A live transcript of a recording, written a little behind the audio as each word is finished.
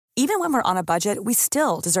Even when we're on a budget, we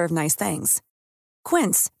still deserve nice things.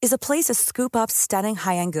 Quince is a place to scoop up stunning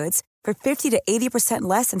high-end goods for 50 to 80%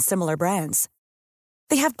 less than similar brands.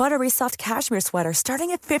 They have buttery soft cashmere sweaters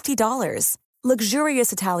starting at $50,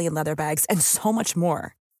 luxurious Italian leather bags, and so much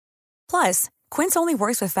more. Plus, Quince only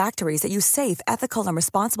works with factories that use safe, ethical, and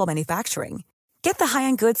responsible manufacturing. Get the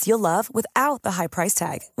high-end goods you'll love without the high price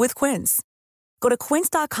tag with Quince. Go to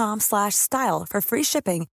quince.com/style for free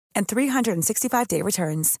shipping and 365-day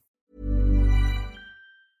returns.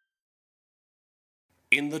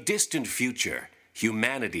 In the distant future,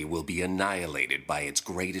 humanity will be annihilated by its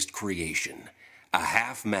greatest creation, a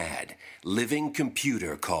half-mad, living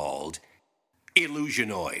computer called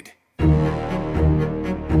Illusionoid.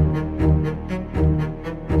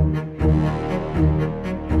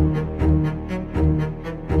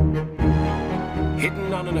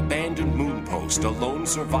 Hidden on an abandoned moon post, a lone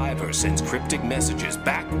survivor sends cryptic messages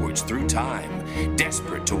backwards through time,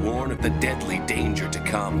 desperate to warn of the deadly danger to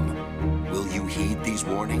come. Will you heed these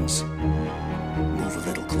warnings? Move a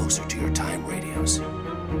little closer to your time radios.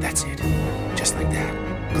 That's it. Just like that.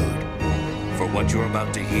 Good. For what you're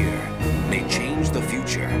about to hear may change the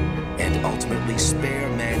future and ultimately spare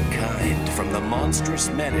mankind from the monstrous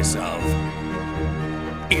menace of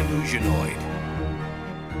Illusionoid.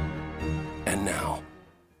 And now,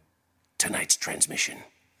 tonight's transmission.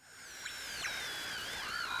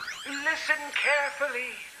 Listen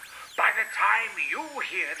carefully. By the time you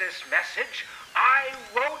hear this message, I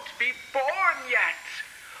won't be born yet.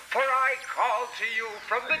 For I call to you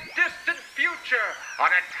from the distant future on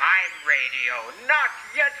a time radio not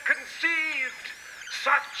yet conceived.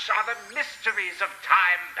 Such are the mysteries of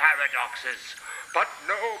time paradoxes. But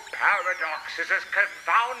no paradox is as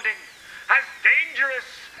confounding, as dangerous,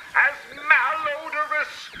 as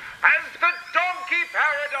malodorous as the donkey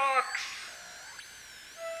paradox.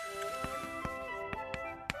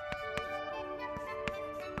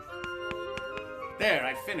 There,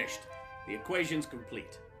 I finished. The equation's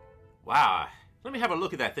complete. Wow. Let me have a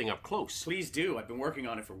look at that thing up close. Please do. I've been working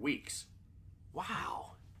on it for weeks.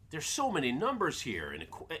 Wow. There's so many numbers here, and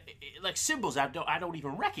like symbols I don't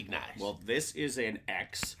even recognize. Well, this is an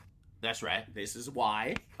X. That's right. This is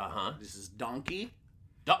Y. Uh-huh. This is donkey.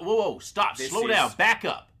 Whoa, stop. Slow down. Back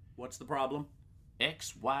up. What's the problem?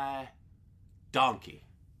 X, Y, donkey.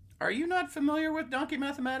 Are you not familiar with donkey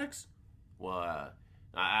mathematics? Well,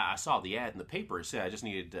 I saw the ad in the paper. It said I just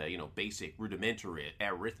needed, basic rudimentary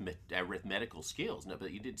arithmetical skills. No,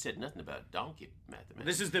 but you said nothing about donkey mathematics.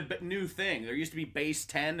 This is the new thing. There used to be base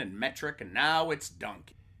 10 and metric, and now it's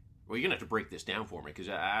donkey. Well, you're going to have to break this down for me, because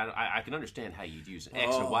I can understand how you'd use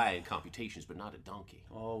X and Y in computations, but not a donkey.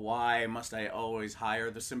 Oh, why must I always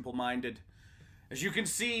hire the simple-minded? As you can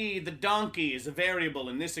see, the donkey is a variable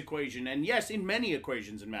in this equation, and yes, in many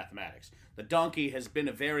equations in mathematics. The donkey has been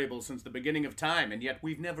a variable since the beginning of time, and yet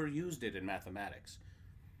we've never used it in mathematics.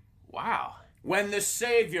 Wow. When the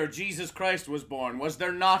Savior, Jesus Christ, was born, was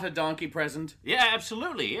there not a donkey present? Yeah,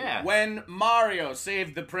 absolutely, yeah. When Mario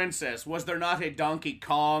saved the princess, was there not a Donkey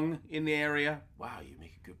Kong in the area? Wow, you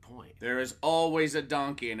make a good point. There is always a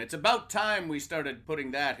donkey, and it's about time we started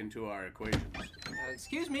putting that into our equations.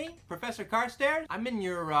 Excuse me, Professor Carstairs? I'm in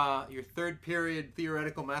your third period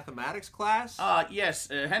theoretical mathematics class. Yes,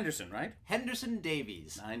 Henderson, right? Henderson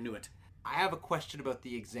Davies. I knew it. I have a question about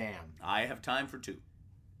the exam. I have time for two.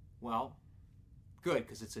 Well, good,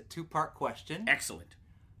 because it's a two-part question. Excellent.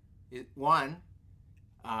 One,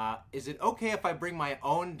 is it okay if I bring my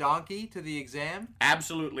own donkey to the exam?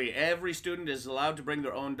 Absolutely. Every student is allowed to bring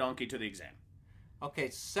their own donkey to the exam. Okay,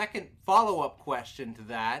 second follow-up question to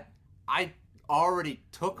that. I already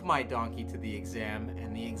took my donkey to the exam,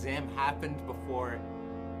 and the exam happened before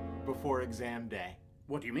exam day.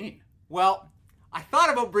 What do you mean? Well, I thought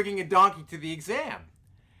about bringing a donkey to the exam,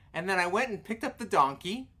 and then I went and picked up the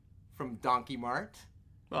donkey from Donkey Mart.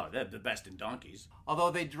 Well, they're the best in donkeys.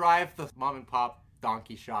 Although they drive the mom and pop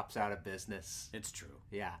donkey shops out of business. It's true.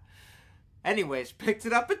 Yeah. Anyways, picked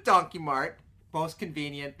it up at Donkey Mart. Most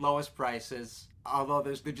convenient, lowest prices. Although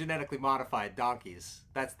there's the genetically modified donkeys.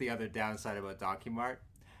 That's the other downside about Donkey Mart.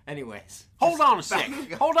 Anyways. Hold on a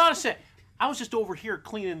sec. I was just over here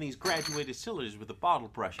cleaning these graduated cylinders with a bottle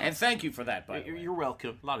brush. And thank you for that, by the way. You're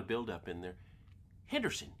welcome. A lot of build-up in there.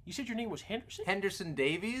 Henderson. You said your name was Henderson? Henderson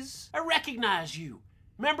Davies? I recognize you.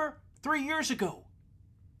 Remember? 3 years ago.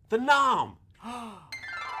 The Nom.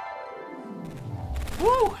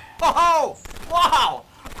 Woo! Oh! Wow!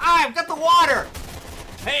 I've got the water!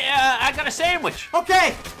 Hey, I got a sandwich.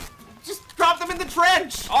 Okay! Just drop them in the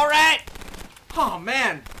trench! All right! Oh,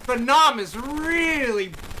 man. The Nom is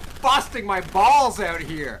really busting my balls out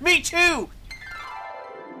here. Me too!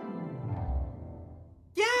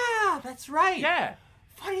 Yeah! that's right. Yeah.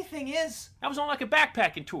 Funny thing is, I was on like a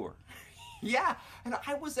backpacking tour. yeah, and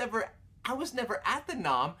I was never at the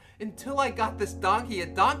Nom until I got this donkey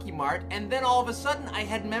at Donkey Mart, and then all of a sudden I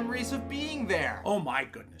had memories of being there. Oh my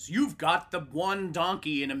goodness, you've got the one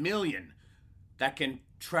donkey in a million that can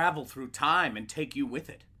travel through time and take you with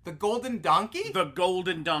it. The golden donkey? The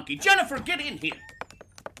golden donkey. Jennifer, get in here.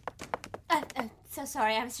 So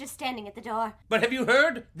sorry, I was just standing at the door. But have you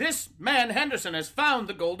heard? This man Henderson has found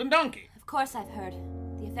the golden donkey. Of course I've heard.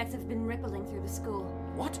 The effects have been rippling through the school.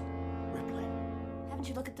 What? Rippling? Haven't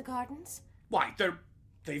you looked at the gardens? Why,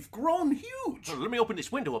 they've grown huge. Well, let me open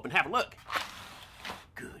this window up and have a look.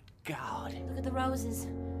 Good God. Look at the roses.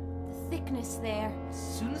 The thickness there.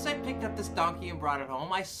 As soon as I picked up this donkey and brought it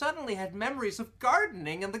home, I suddenly had memories of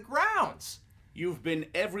gardening in the grounds. You've been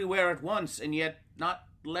everywhere at once and yet not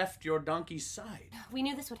left your donkey's side. We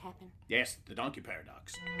knew this would happen. Yes, the donkey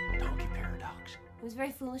paradox. Donkey paradox. It was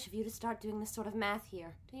very foolish of you to start doing this sort of math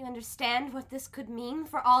here. Do you understand what this could mean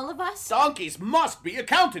for all of us? Donkeys must be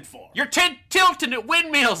accounted for. You're tilting at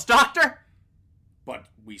windmills, Doctor! But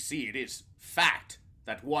we see it is fact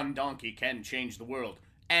that one donkey can change the world,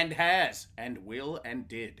 and has, and will, and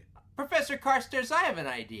did. Professor Carstairs, I have an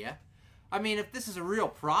idea. I mean, if this is a real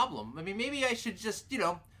problem, maybe I should just,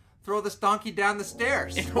 throw this donkey down the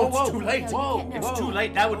stairs. It's too late. Whoa, It's too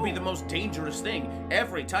late. That would be the most dangerous thing.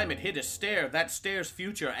 Every time it hit a stair, that stair's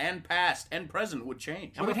future and past and present would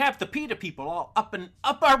change. And we'd have the PETA people all up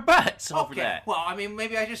our butts over Okay, that. well,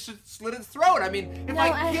 maybe I just should slit its throat. If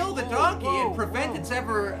I kill the donkey and prevent its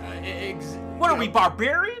ever... What are we,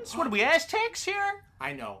 barbarians? What are we, Aztecs here?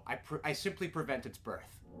 I know. I simply prevent its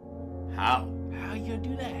birth. How? How you gonna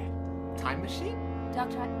do that? Time machine?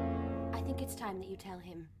 Doctor, I think it's time that you tell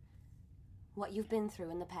him what you've been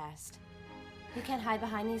through in the past. You can't hide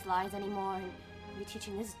behind these lies anymore and be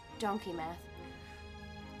teaching this donkey math.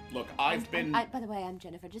 Look, I've been... By the way, I'm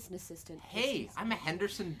Jennifer, just an assistant. Hey, I'm a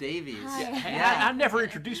Henderson Davies. Hi. Hey, I never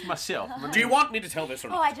introduced myself. Do you want me to tell this or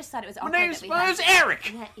Oh, not? I just thought it was awkward. My name's that we had-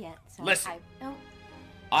 Eric. Not yet. So Listen. No,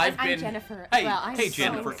 I've I'm been... Jennifer. Hey, well, I'm hey, so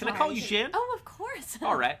Jennifer. Can I call sorry. you Jen? Oh, of course.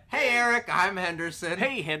 All right. Hey, Eric, I'm Henderson.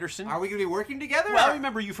 Hey, Henderson. Are we going to be working together? Well, I or-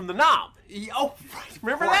 remember you from the Nom. Oh, right. of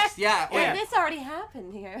Remember course. that? Yeah. Wait, Yeah. this already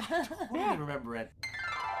happened here. I don't remember it.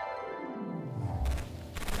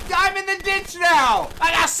 I'm in the ditch now!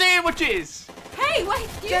 I got sandwiches. Hey, wait,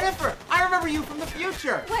 you... Jennifer, I remember you from the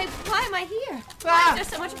future. Wait, why am I here? Ah. Why is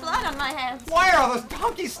there so much blood on my hands? Why are all those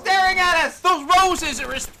donkeys staring at us? Those roses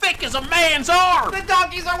are as thick as a man's arm. The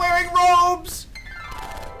donkeys are wearing robes!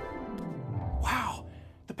 Wow.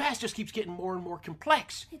 The past just keeps getting more and more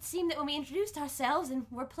complex. It seemed that when we introduced ourselves and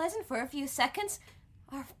were pleasant for a few seconds,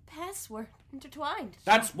 our pasts were intertwined.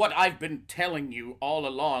 That's what I've been telling you all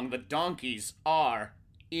along. The donkeys are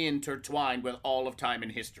intertwined with all of time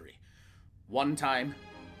and history. One time,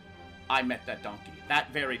 I met that donkey,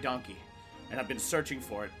 that very donkey, and I've been searching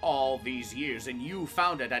for it all these years, and you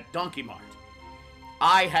found it at Donkey Mart.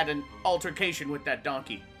 I had an altercation with that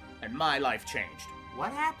donkey, and my life changed.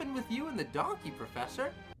 What happened with you and the donkey,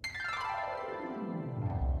 Professor?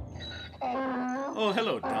 Oh,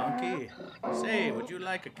 hello, donkey. Say, would you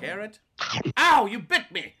like a carrot? Ow, you bit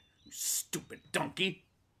me! You stupid donkey.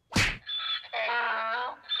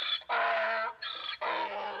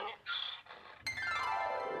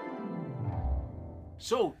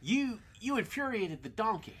 So, you infuriated the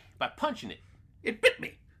donkey by punching it. It bit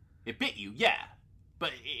me. It bit you, yeah.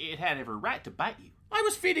 But it had every right to bite you. I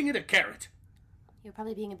was feeding it a carrot. You're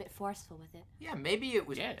probably being a bit forceful with it. Yeah, maybe it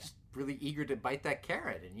was Yeah. just really eager to bite that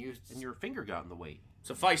carrot and you... And your finger got in the way.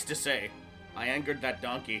 Suffice to say, I angered that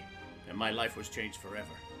donkey, and my life was changed forever.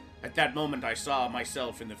 At that moment, I saw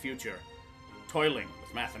myself in the future, toiling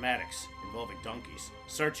with mathematics involving donkeys,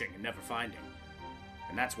 searching and never finding.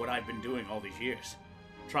 And that's what I've been doing all these years,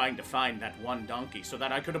 trying to find that one donkey so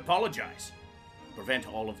that I could apologize, prevent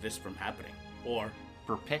all of this from happening. Or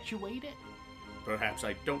Perpetuate it? perhaps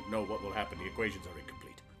I don't know what will happen. The equations are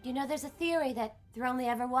incomplete. You know, there's a theory that there only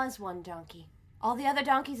ever was one donkey. All the other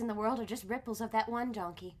donkeys in the world are just ripples of that one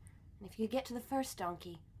donkey. And if you get to the first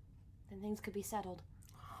donkey, then things could be settled.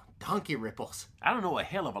 Donkey ripples. I don't know a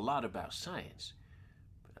hell of a lot about science,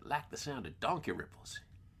 but I like the sound of donkey ripples.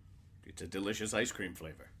 It's a delicious ice cream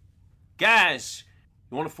flavor. Guys,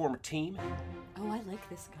 you want to form a team? Oh, I like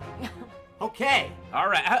this guy. Okay. All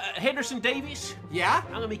right, Henderson Davies, Yeah?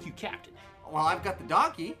 I'm gonna make you captain. Well, I've got the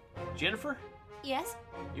donkey. Jennifer, Yes?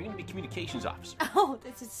 you're gonna be communications officer. Oh,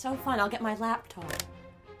 this is so fun. I'll get my laptop.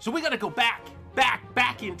 So we gotta go back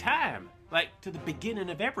in time, like to the beginning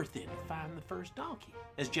of everything to find the first donkey,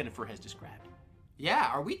 as Jennifer has described. Yeah,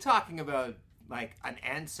 are we talking about, like, an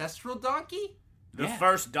ancestral donkey? The Yeah.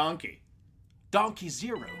 first donkey. Donkey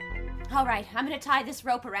Zero. All right, I'm gonna tie this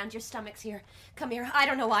rope around your stomachs here. Come here. I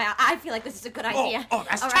don't know why. I feel like this is a good idea.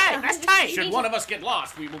 That's All tight, right, that's you tight. need Should to- one of us get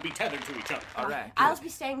lost, we will be tethered to each other. All right. I'll be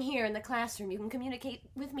staying here in the classroom. You can communicate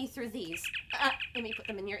with me through these. Let me put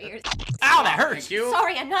them in your ears. Ow, that hurts. Thank you.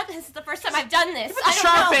 Sorry, this is the first time I've done this. Put I the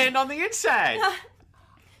don't sharp know. end on the inside.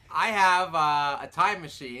 I have a time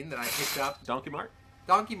machine that I picked up. Donkey Mart?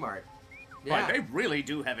 Donkey Mart. Yeah. Boy, they really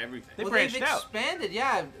do have everything. They Well, branched they've out. expanded,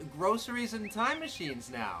 yeah. Groceries and time machines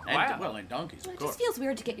now. And, Wow. well, and donkeys, It of just course. feels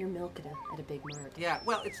weird to get your milk at a big mart. Yeah,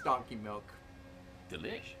 well, it's donkey milk.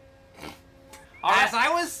 Delish. As I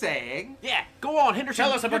was saying, Yeah, go on, Henderson.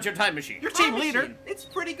 Tell us about your time machine. Your team time leader. machine. It's a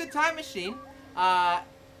pretty good time machine.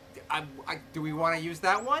 Do we want to use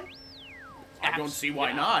that one? I don't see why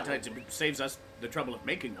Yeah. not. It saves us the trouble of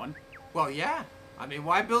making one. Well, yeah. I mean,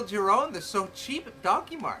 why build your own? They're so cheap at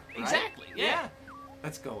Donkey Mart. Right? Exactly, yeah.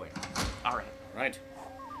 Let's go in. All right. Right.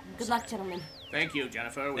 Good luck, gentlemen. Thank you,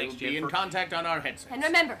 Jennifer. Thanks, We'll be in Jennifer. contact on our headsets. And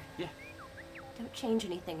remember, Yeah. don't change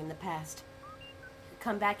anything in the past. You could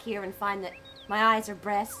come back here and find that my eyes are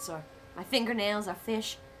breasts or my fingernails are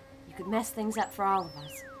fish. You could mess things up for all of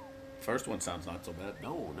us. First one sounds not so bad.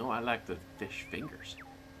 No, I like the fish fingers.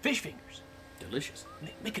 Fish fingers. Delicious.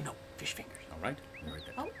 Make a note. Fish fingers. All right. All right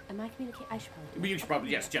then. Oh, am I communicating? I should probably. Well, you should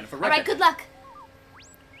probably, yes, Jennifer. All right, then. good luck.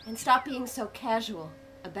 And stop being so casual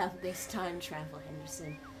about this time travel,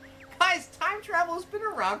 Henderson. Guys, time travel has been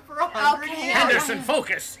around for 100 Okay, years. Henderson,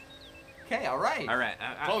 focus. Okay, all right. All right.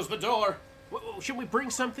 Close the door. Should we bring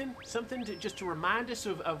something to just to remind us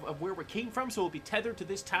of where we came from, so we'll be tethered to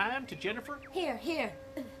this time, to Jennifer? Here.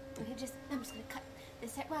 I'm just gonna cut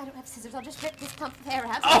this hair. Well, I don't have scissors. I'll just rip this clump of hair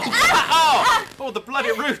out. Oh, the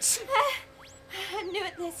bloody roots. I knew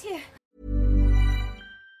it this here.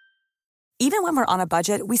 Even when we're on a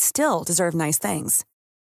budget, we still deserve nice things.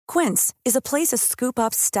 Quince is a place to scoop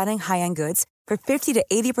up stunning high-end goods for 50 to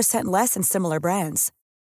 80% less than similar brands.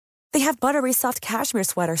 They have buttery soft cashmere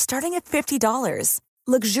sweaters starting at $50,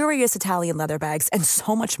 luxurious Italian leather bags, and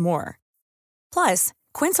so much more. Plus,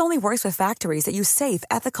 Quince only works with factories that use safe,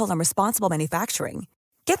 ethical, and responsible manufacturing.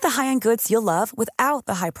 Get the high-end goods you'll love without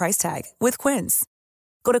the high price tag with Quince.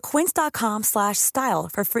 Go to quince.com/style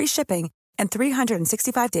for free shipping and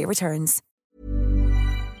 365-day returns.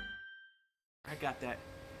 I got that.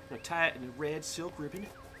 I'm gonna tie it in a red silk ribbon.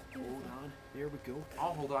 Hold on. There we go.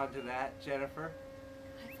 I'll hold on to that, Jennifer.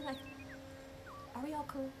 I feel like. Are we all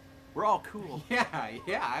cool? We're all cool. Yeah,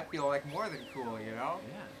 I feel like more than cool, you know?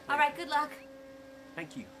 Yeah. All right, good luck.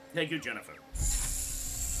 Thank you. Thank you, Jennifer.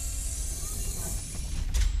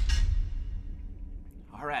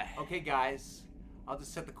 All right. Okay, guys, I'll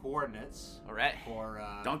just set the coordinates All right. for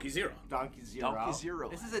Donkey Zero. Donkey Zero. Donkey Zero.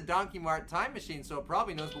 This is a Donkey Mart time machine, so it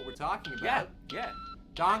probably knows what we're talking Yeah. about. Yeah.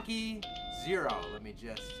 Donkey Zero. Let me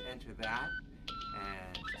just enter that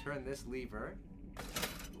and turn this lever.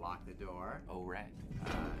 Lock the door. All right.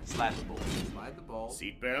 Slap the bowl. Slide the bolt.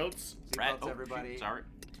 Seatbelts. Seatbelts, Right. Oh, everybody. shoot, sorry.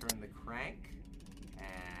 Turn the crank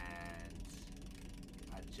and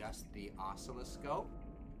adjust the oscilloscope.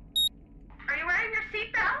 Are you wearing your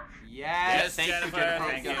seatbelt? Yes. Thank Jennifer, you, Jennifer.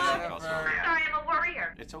 thank you. Jennifer. Oh, sorry. I'm sorry, I'm a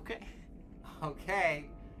worrier. It's okay. Okay,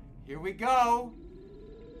 here we go.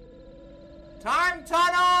 Time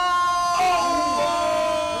tunnel!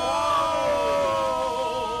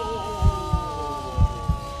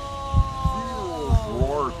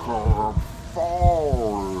 Like I'm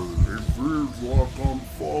falling. It feels like I'm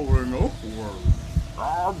falling upward.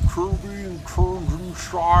 I'm being turned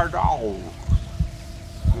inside out.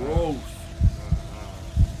 Gross.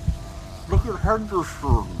 Look at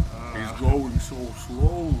Henderson. He's going so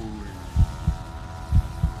slowly.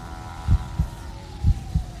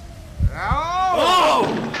 Oh,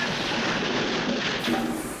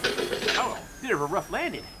 bit of a rough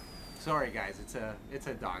landing. Sorry, guys. It's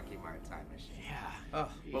a Donkey Mart time machine. Yeah.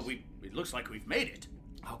 Well, it looks like we've made it.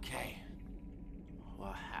 Okay.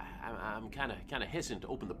 Well, I'm kind of hesitant to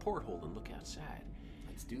open the porthole and look outside.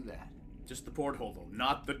 Let's do that. Just the porthole, though,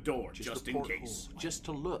 not the door, just the in porthole, case. Just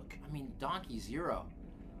to look. I mean, Donkey Zero.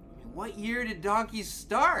 I mean, what year did donkeys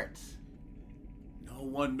start? No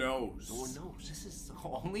one knows. No one knows. This is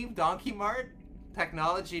only Donkey Mart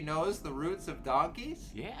technology knows the roots of donkeys?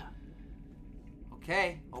 Yeah.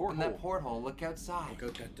 Okay, open that Porthole. porthole. Look outside. Go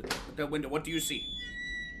out that window. What do you see?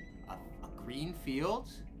 A green field?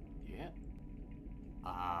 Yeah.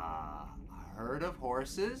 A herd of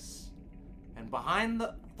horses, and behind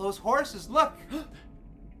those horses, look,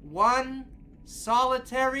 one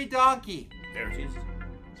solitary donkey, There it is.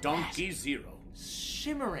 Donkey Zero.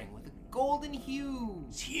 shimmering with a golden hue,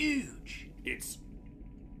 It's huge. It's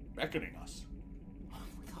beckoning us.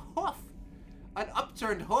 with a hoof, An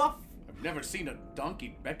upturned hoof? I've never seen a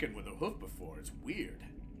donkey beckon with a hoof before. It's weird.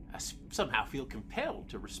 I somehow feel compelled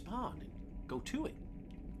to respond and go to it.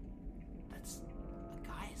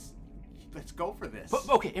 Guys, let's go for this. But,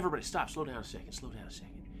 okay, everybody, stop. Slow down a second.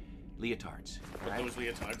 Leotards. Put those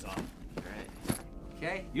leotards on. All right.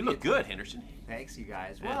 Okay. You look good, Henderson. Thanks, you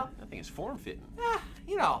guys. Yeah, Well, I think it's form-fitting.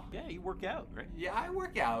 you know. Yeah, you work out, right? Yeah, I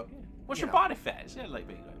work out. Yeah. What's You your know. body fat? Is that like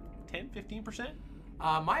maybe 10, 15%?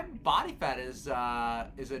 My body fat is a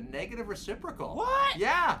negative reciprocal. What?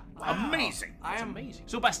 Yeah. Amazing. I That's am amazing.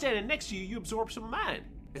 So by standing next to you, you absorb some of mine.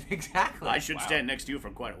 Exactly. I should stand next to you for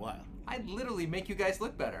quite a while. I'd literally make you guys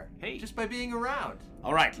look better. Hey. Just by being around.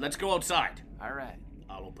 All right, let's go outside. All right.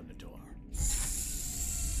 I'll open the door.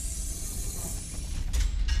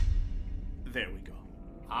 There we go.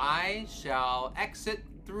 I shall exit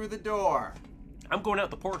through the door. I'm going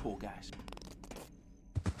out the porthole, guys.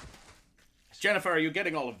 Jennifer, are you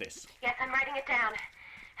getting all of this? Yes, I'm writing it down.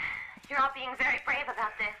 You're all being very brave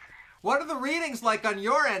about this. What are the readings like on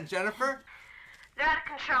your end, Jennifer? They're out of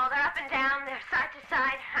control. They're up and down. They're side to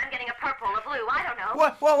side. I'm getting a purple, a blue. I don't know.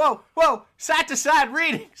 What? Whoa! Side-to-side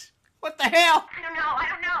readings. What the hell? I don't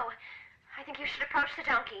know. I think you should approach the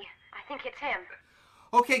donkey. I think it's him.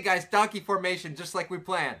 Okay, guys, donkey formation, just like we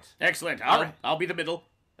planned. Excellent. All right. I'll be the middle.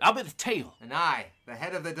 I'll be the tail. And I, the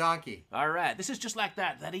head of the donkey. All right. This is just like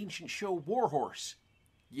that ancient show, Warhorse.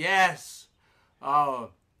 Yes. Oh,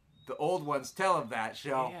 the old ones tell of that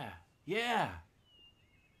show. Yeah.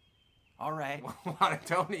 All right. A lot of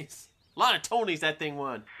Tonys. A lot of Tonys that thing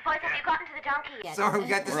won. Boys, have you gotten to the donkey yet? Sorry, we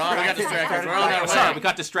got We're on- we got distracted. distracted. We're on our way. Sorry, we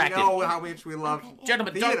got distracted. You know how much we love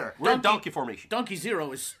Gentlemen, theater. We're in donkey formation. Donkey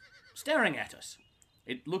Zero is staring at us.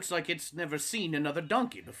 It looks like it's never seen another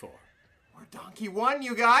donkey before. We're Donkey One,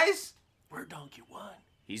 you guys. We're Donkey One.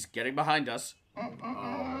 He's getting behind us.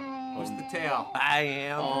 Who's the tail? I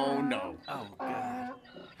am. Oh, no. Oh, God.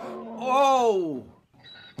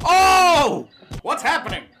 Oh! What's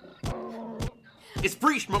happening? It's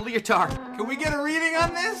breached my leotard. Can we get a reading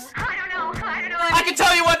on this? I don't know. I can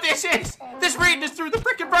tell you what this is. This reading is through the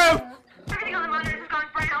frickin' broom. Everything on the monitors has gone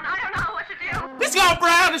brown. I don't know what to do. It's gone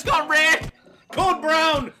brown. It's gone red. Code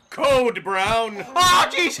Brown! Code Brown! Oh,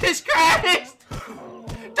 Jesus Christ!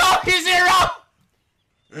 Donkey Zero!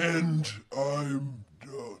 And I'm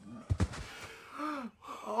done.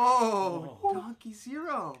 Oh, Donkey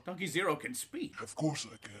Zero. Donkey Zero can speak. Of course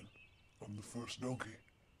I can. I'm the first donkey.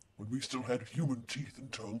 When we still had human teeth and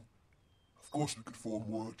tongue, of course we could form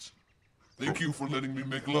words. Thank you for letting me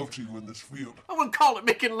make love to you in this field. I wouldn't call it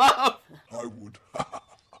making love. I would.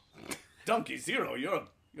 Donkey Zero, you're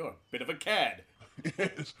a bit of a cad.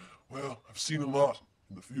 Yes. Well, I've seen a lot.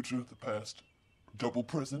 In the future, the past. Double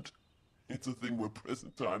present. It's a thing where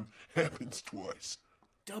present time happens twice.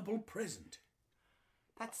 Double present.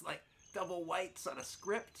 That's like double whites on a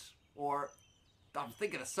script, or I'm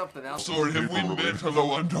thinking of something else. Sorry, have we met?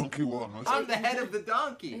 Hello, I'm Donkey One. I'm the head of the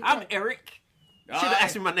donkey. I'm Eric. Should have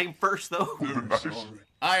asked me my name first, though. Very sorry.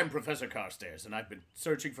 I am Professor Carstairs, and I've been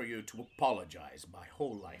searching for you to apologize my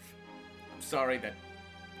whole life. I'm sorry that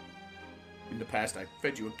in the past I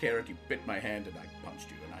fed you a carrot, you bit my hand, and I punched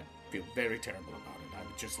you, and I feel very terrible about it. I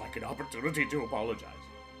would just like an opportunity to apologize.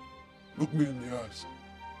 Look me in the eyes.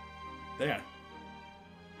 There.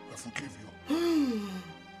 I forgive you.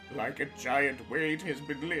 Like a giant weight has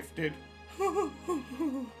been lifted. You've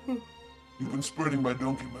been spreading my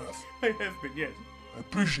donkey math. I have been, yes. I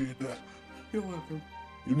appreciate that. You're welcome.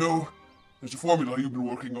 You know, there's a formula you've been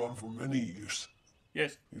working on for many years.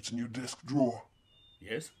 Yes. It's in your desk drawer.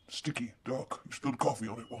 Yes? Sticky, dark. You spilled coffee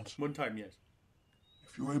on it once. One time, yes.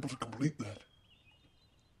 If you're able to complete that,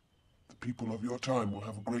 the people of your time will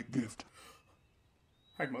have a great gift.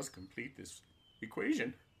 I must complete this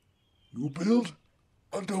equation. You will build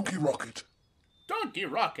a donkey rocket. Donkey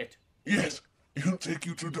Rocket! Yes, it'll take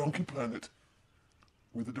you to Donkey Planet,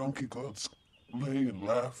 where the donkey gods lay and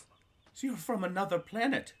laugh. So you're from another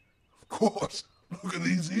planet. Of course, look at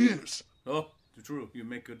these ears. Oh, true. You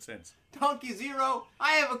make good sense. Donkey Zero,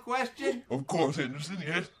 I have a question. Of course, Henderson,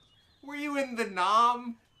 yes. Were you in the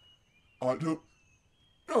Nom? I don't...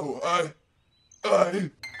 No, I...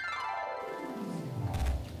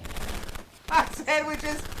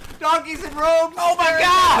 Sandwiches, donkeys in robes. Oh my they're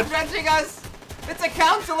God! Drenching us. It's a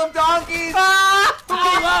council of donkeys.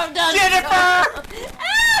 I love donkeys. Jennifer!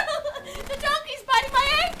 Ow! The donkey's biting my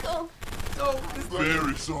ankle. So,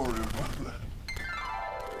 Very sorry about that.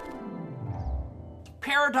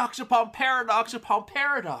 Paradox upon paradox upon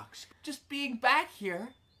paradox. just being back here,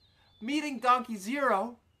 meeting Donkey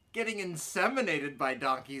Zero, getting inseminated by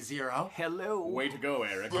Donkey Zero. Hello. Way to go,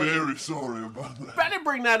 Eric. Very sorry about that. I didn't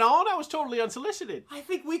bring that on. I was totally unsolicited. I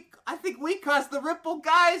think we caused the ripple,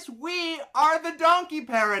 guys. We are the Donkey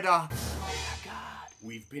Paradox.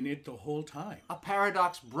 We've been it the whole time. A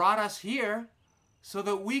paradox brought us here so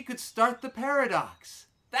that we could start the paradox.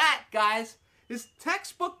 That, guys, is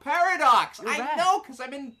textbook paradox. You're I right. know, because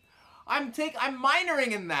I'm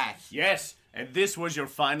minoring in that. Yes, and this was your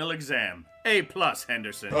final exam. A+,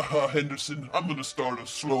 Henderson. Henderson, I'm gonna start a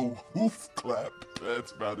slow hoof clap.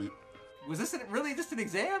 That's about it. Was this really just an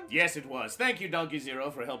exam? Yes, it was. Thank you, Donkey Zero,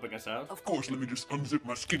 for helping us out. Of course, let me just unzip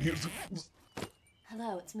my skin here.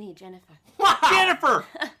 Hello, it's me, Jennifer. Wow. Jennifer!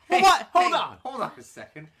 Hey, What? Hold hey, on. Hold on a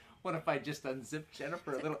second. What if I just unzip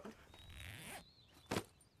Jennifer a little?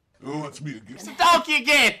 Oh, that's me again. Donkey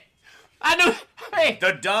again! I knew. Hey!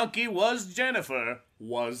 The donkey was Jennifer,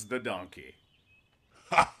 was the donkey.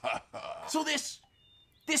 So this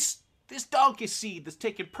donkey seed that's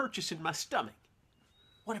taking purchase in my stomach.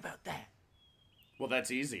 What about that? Well,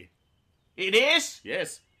 that's easy. It is?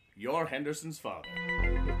 Yes, you're Henderson's father.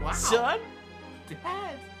 Wow. Son?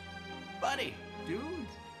 Dad. Buddy, Dude.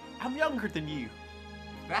 I'm younger than you.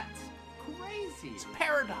 That's crazy. It's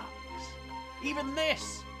paradox. Even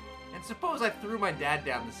this. And suppose I threw my dad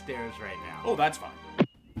down the stairs right now. Oh, that's fine.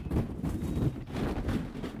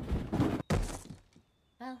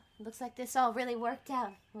 Well, looks like this all really worked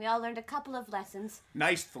out. We all learned a couple of lessons.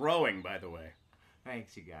 Nice throwing, by the way.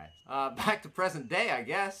 Thanks, you guys. Back to present day, I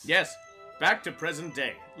guess. Yes, back to present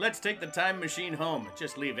day. Let's take the time machine home and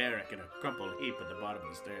just leave Eric in a crumpled heap at the bottom of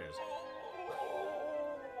the stairs.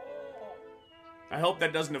 I hope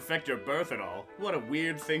that doesn't affect your birth at all. What a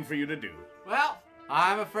weird thing for you to do. Well,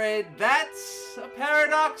 I'm afraid that's a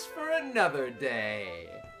paradox for another day.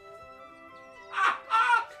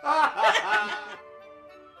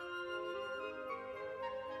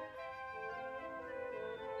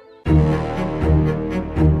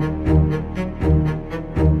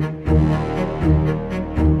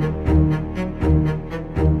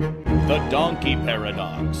 The Donkey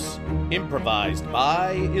Paradox, improvised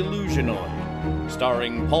by Illusionoid,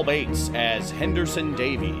 starring Paul Bates as Henderson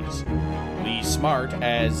Davies, Lee Smart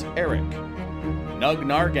as Eric, Nug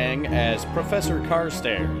Nargang as Professor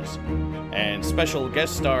Carstairs, and special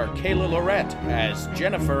guest star Kayla Lorette as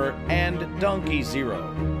Jennifer and Donkey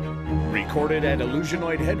Zero. Recorded at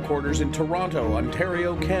Illusionoid headquarters in Toronto,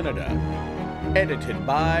 Ontario, Canada. Edited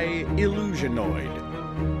by Illusionoid.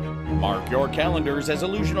 Mark your calendars as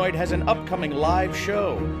Illusionoid has an upcoming live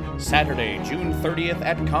show, Saturday, June 30th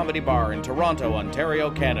at Comedy Bar in Toronto, Ontario,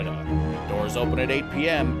 Canada. Doors open at 8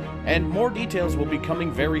 p.m., and more details will be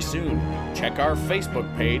coming very soon. Check our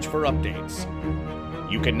Facebook page for updates.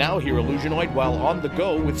 You can now hear Illusionoid while on the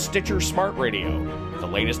go with Stitcher Smart Radio. The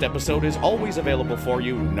latest episode is always available for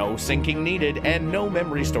you, no syncing needed, and no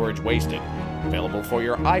memory storage wasted. Available for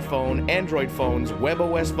your iPhone, Android phones,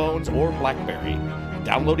 WebOS phones, or BlackBerry.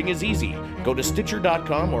 Downloading is easy. Go to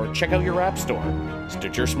Stitcher.com or check out your app store.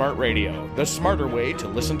 Stitcher Smart Radio, the smarter way to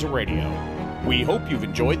listen to radio. We hope you've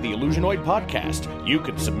enjoyed the Illusionoid podcast. You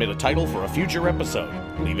can submit a title for a future episode.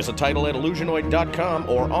 Leave us a title at Illusionoid.com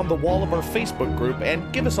or on the wall of our Facebook group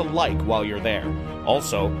and give us a like while you're there.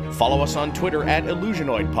 Also, follow us on Twitter at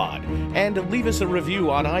IllusionoidPod and leave us a review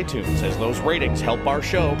on iTunes as those ratings help our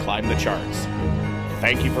show climb the charts.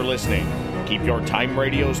 Thank you for listening. Keep your time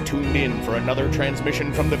radios tuned in for another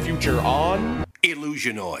transmission from the future on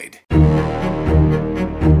Illusionoid.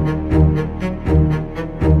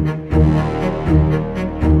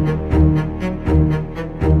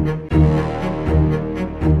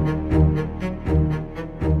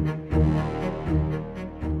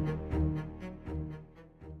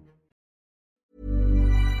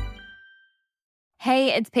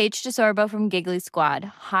 Hey, it's Paige DeSorbo from Giggly Squad.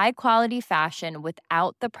 High quality fashion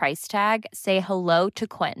without the price tag. Say hello to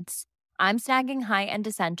Quince. I'm snagging high-end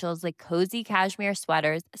essentials like cozy cashmere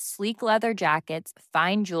sweaters, sleek leather jackets,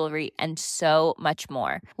 fine jewelry, and so much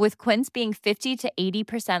more. With Quince being 50 to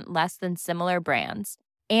 80% less than similar brands.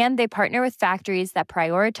 And they partner with factories that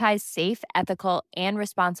prioritize safe, ethical, and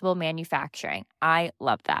responsible manufacturing. I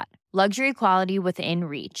love that. Luxury quality within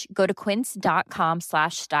reach. Go to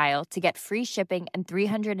quince.com/style to get free shipping and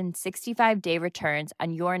 365-day returns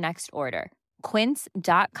on your next order.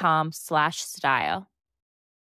 Quince.com/style.